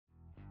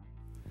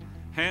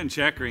Hand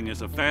checkering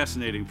is a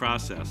fascinating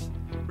process,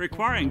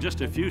 requiring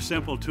just a few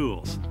simple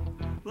tools.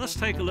 Let's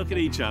take a look at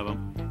each of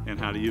them and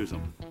how to use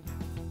them.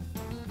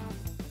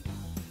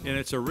 In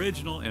its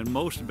original and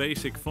most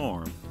basic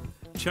form,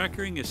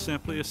 checkering is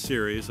simply a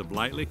series of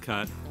lightly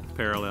cut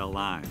parallel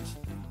lines.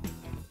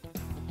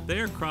 They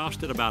are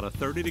crossed at about a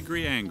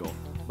 30-degree angle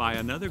by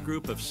another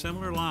group of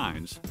similar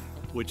lines,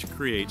 which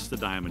creates the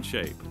diamond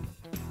shape.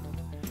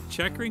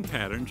 Checkering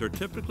patterns are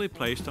typically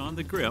placed on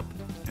the grip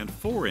and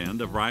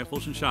forend of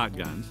rifles and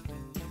shotguns,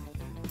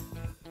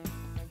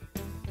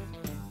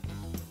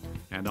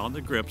 and on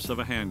the grips of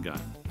a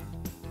handgun.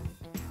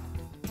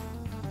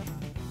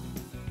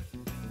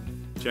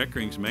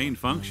 Checkering's main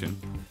function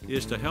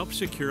is to help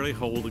securely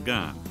hold a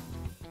gun.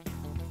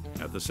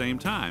 At the same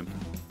time,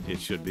 it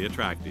should be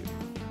attractive.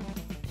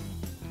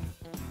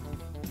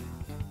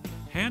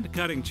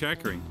 Hand-cutting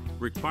checkering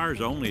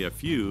requires only a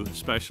few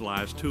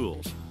specialized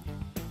tools.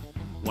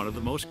 One of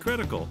the most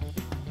critical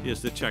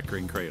is the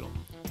checkering cradle.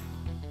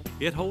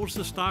 It holds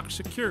the stock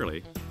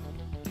securely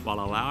while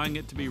allowing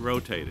it to be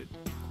rotated.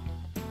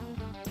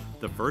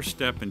 The first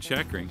step in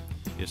checkering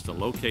is to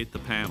locate the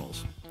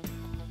panels.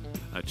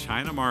 A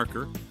China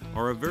marker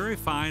or a very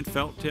fine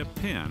felt tip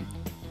pen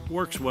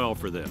works well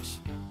for this.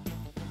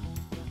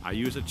 I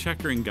use a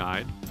checkering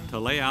guide to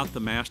lay out the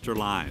master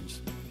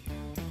lines.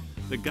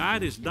 The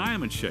guide is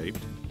diamond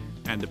shaped,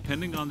 and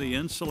depending on the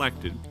end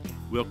selected,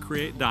 will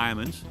create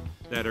diamonds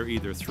that are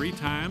either 3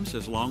 times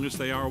as long as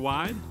they are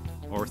wide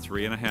or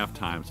 3.5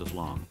 times as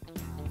long.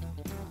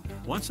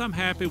 Once I'm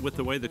happy with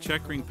the way the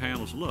checkering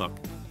panels look,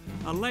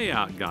 a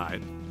layout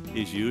guide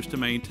is used to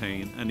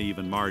maintain an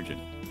even margin.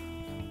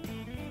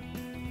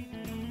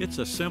 It's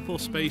a simple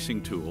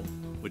spacing tool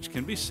which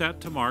can be set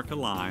to mark a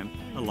line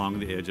along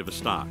the edge of a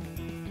stock.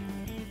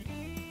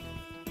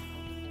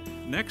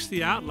 Next,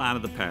 the outline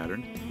of the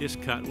pattern is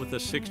cut with a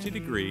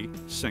 60-degree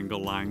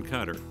single line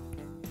cutter.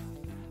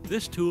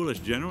 This tool is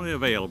generally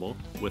available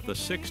with a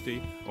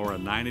 60 or a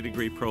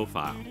 90-degree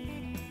profile.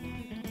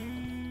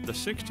 The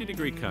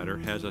 60-degree cutter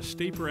has a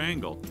steeper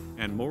angle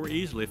and more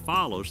easily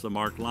follows the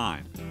marked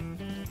line.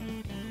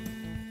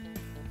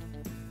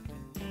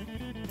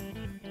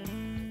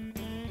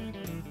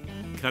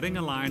 Cutting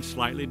a line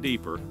slightly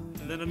deeper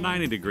than a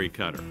 90-degree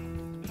cutter.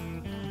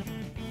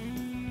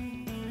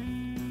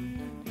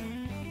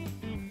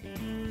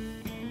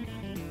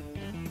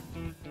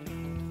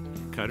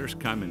 Cutters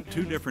come in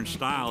 2 different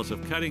styles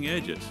of cutting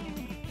edges,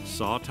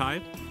 saw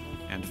type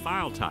and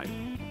file type.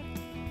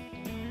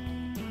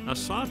 A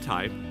saw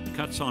type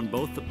cuts on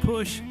both the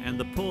push and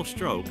the pull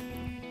stroke,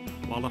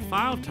 while a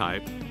file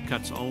type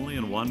cuts only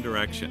in one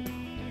direction.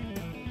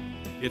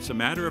 It's a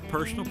matter of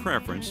personal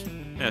preference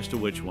as to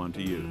which one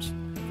to use.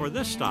 For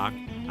this stock,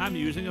 I'm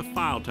using a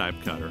file type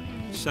cutter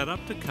set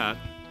up to cut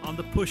on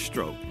the push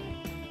stroke.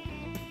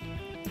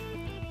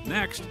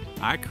 Next,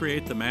 I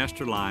create the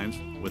master lines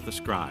with the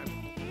scribe.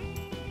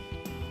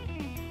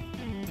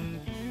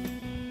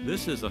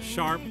 This is a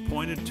sharp,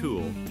 pointed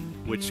tool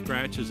which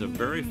scratches a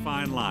very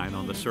fine line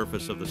on the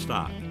surface of the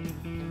stock.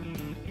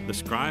 The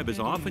scribe is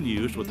often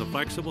used with a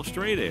flexible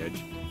straight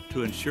edge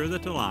to ensure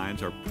that the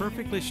lines are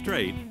perfectly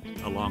straight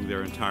along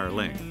their entire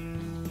length.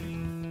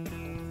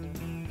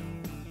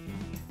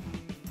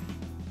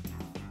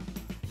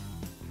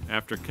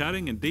 After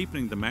cutting and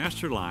deepening the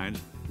master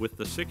lines with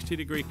the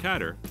 60-degree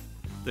cutter,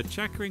 the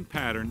checkering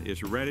pattern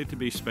is ready to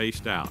be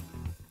spaced out.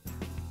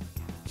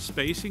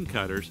 Spacing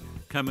cutters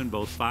come in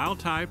both file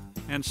type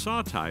and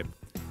saw type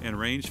and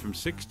range from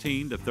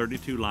 16 to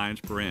 32 lines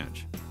per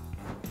inch.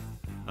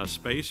 A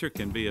spacer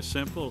can be as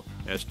simple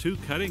as 2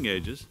 cutting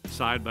edges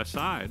side by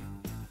side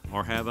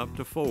or have up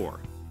to 4.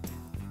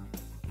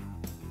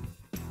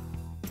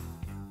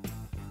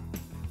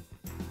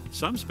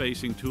 Some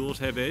spacing tools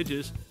have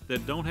edges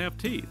that don't have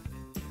teeth.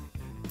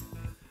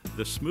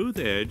 The smooth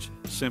edge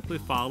simply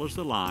follows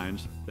the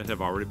lines that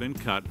have already been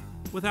cut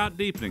without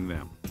deepening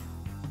them.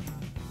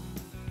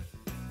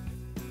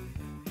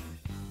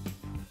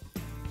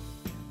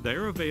 They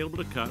are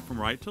available to cut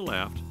from right to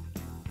left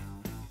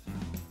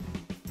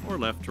or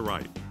left to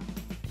right.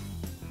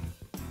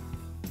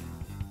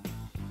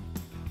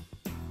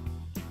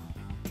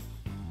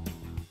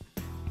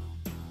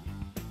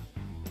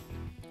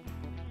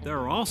 There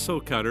are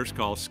also cutters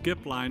called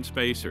skip line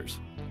spacers.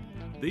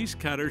 These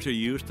cutters are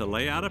used to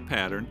lay out a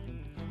pattern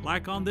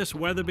like on this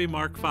Weatherby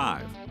Mark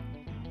V.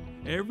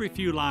 Every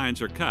few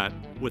lines are cut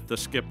with the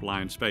skip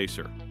line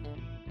spacer.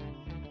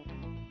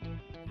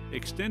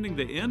 Extending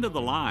the end of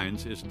the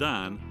lines is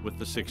done with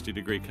the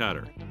 60-degree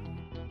cutter.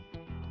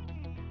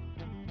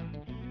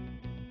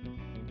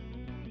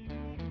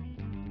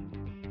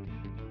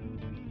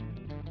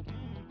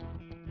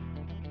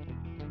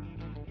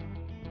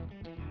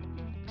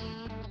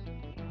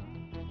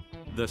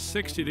 The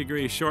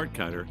 60-degree short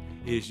cutter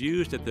is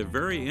used at the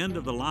very end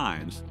of the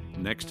lines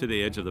next to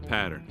the edge of the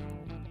pattern.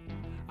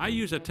 I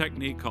use a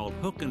technique called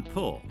hook and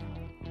pull.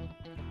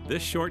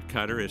 This short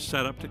cutter is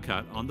set up to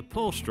cut on the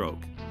pull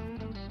stroke.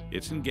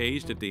 It's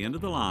engaged at the end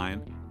of the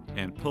line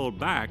and pulled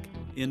back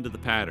into the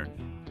pattern.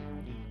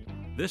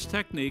 This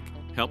technique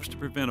helps to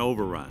prevent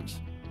overruns.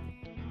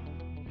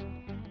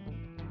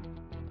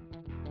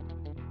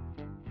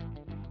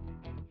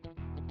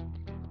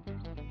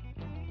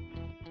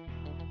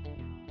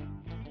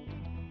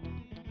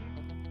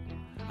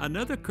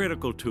 Another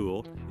critical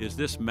tool is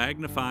this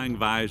magnifying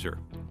visor.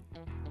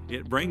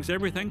 It brings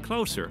everything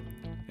closer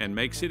and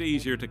makes it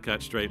easier to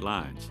cut straight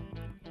lines.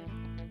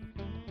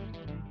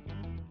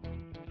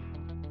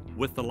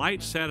 With the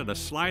light set at a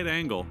slight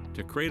angle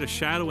to create a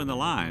shadow in the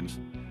lines,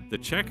 the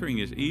checkering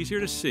is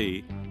easier to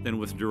see than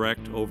with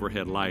direct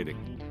overhead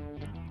lighting.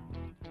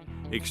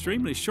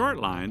 Extremely short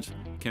lines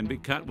can be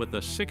cut with a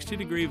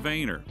 60-degree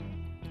vaner.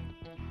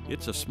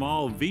 It's a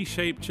small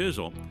V-shaped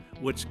chisel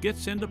which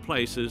gets into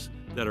places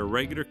that a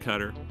regular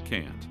cutter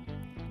can't.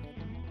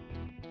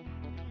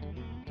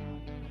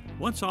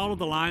 Once all of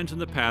the lines in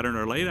the pattern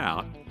are laid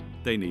out,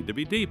 they need to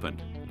be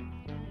deepened.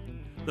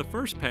 The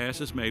first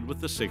pass is made with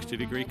the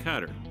 60-degree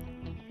cutter.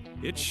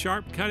 Its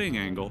sharp cutting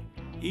angle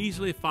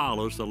easily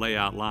follows the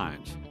layout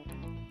lines.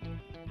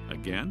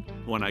 Again,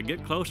 when I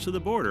get close to the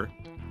border,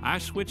 I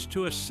switch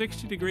to a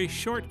 60-degree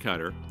short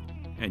cutter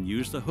and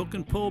use the hook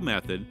and pull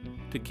method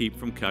to keep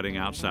from cutting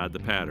outside the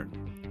pattern.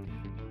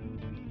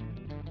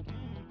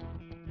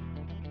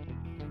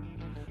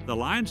 The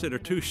lines that are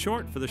too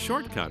short for the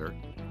short cutter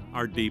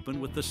are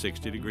deepened with the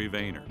 60-degree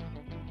vaner.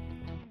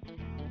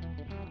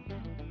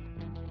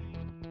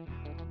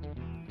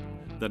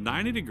 The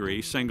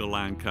 90-degree single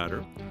line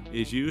cutter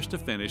is used to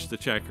finish the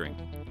checkering.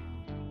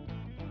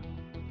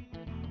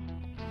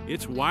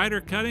 Its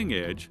wider cutting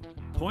edge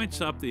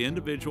points up the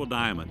individual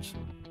diamonds.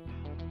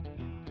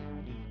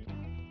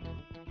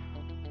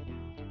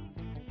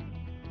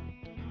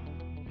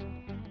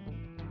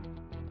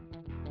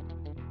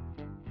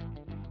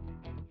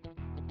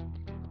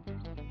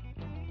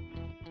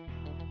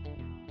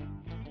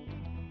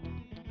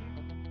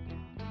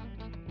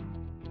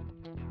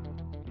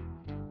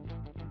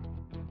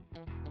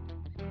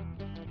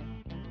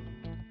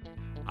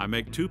 I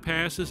make 2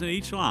 passes in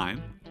each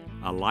line,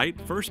 a light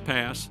first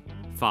pass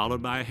followed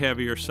by a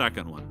heavier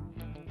second one.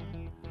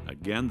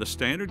 Again, the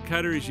standard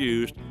cutter is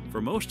used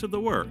for most of the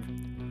work,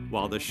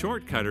 while the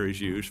short cutter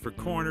is used for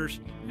corners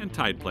and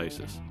tight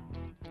places.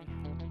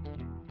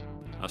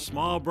 A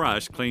small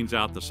brush cleans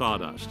out the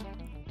sawdust.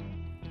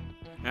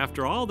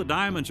 After all the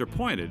diamonds are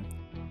pointed,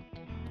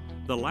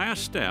 the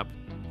last step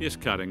is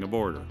cutting a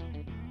border.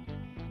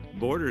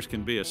 Borders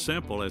can be as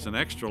simple as an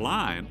extra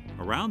line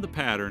around the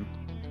pattern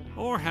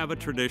or have a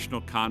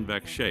traditional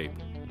convex shape.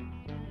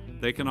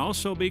 They can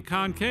also be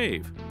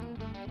concave,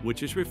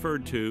 which is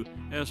referred to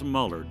as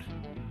mullered.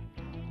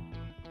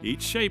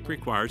 Each shape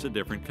requires a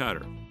different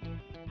cutter.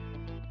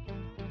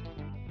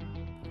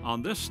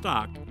 On this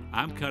stock,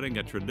 I'm cutting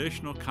a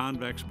traditional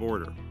convex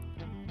border.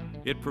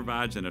 It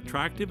provides an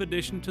attractive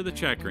addition to the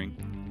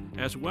checkering,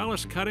 as well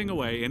as cutting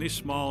away any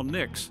small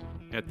nicks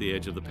at the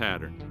edge of the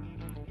pattern.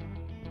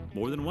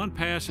 More than one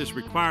pass is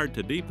required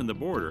to deepen the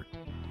border,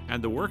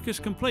 and the work is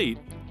complete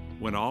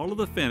when all of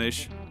the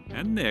finish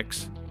and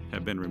nicks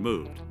have been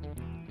removed.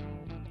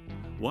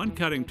 One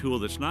cutting tool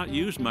that's not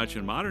used much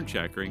in modern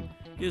checkering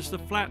is the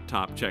flat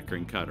top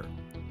checkering cutter.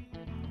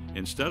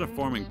 Instead of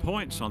forming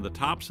points on the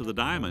tops of the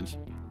diamonds,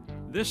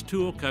 this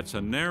tool cuts a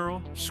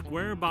narrow,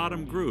 square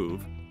bottom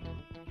groove,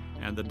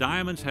 and the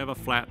diamonds have a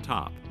flat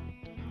top.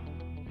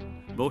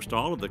 Most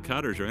all of the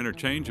cutters are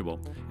interchangeable,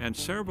 and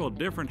several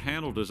different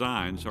handle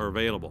designs are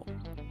available.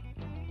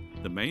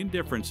 The main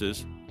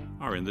differences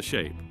are in the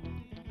shape.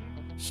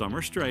 Some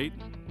are straight,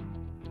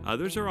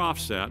 others are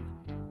offset,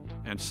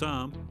 and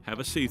some have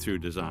a see-through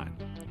design.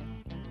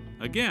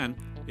 Again,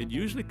 it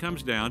usually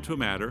comes down to a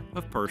matter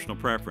of personal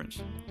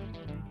preference.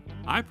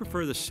 I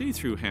prefer the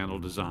see-through handle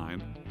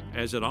design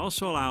as it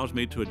also allows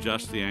me to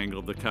adjust the angle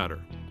of the cutter.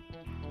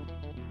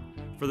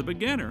 For the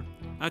beginner,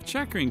 a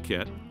checkering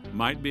kit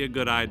might be a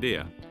good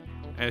idea,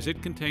 as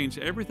it contains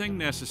everything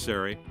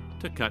necessary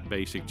to cut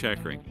basic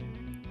checkering.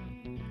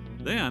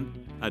 Then,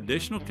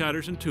 additional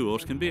cutters and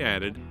tools can be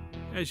added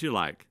as you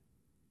like.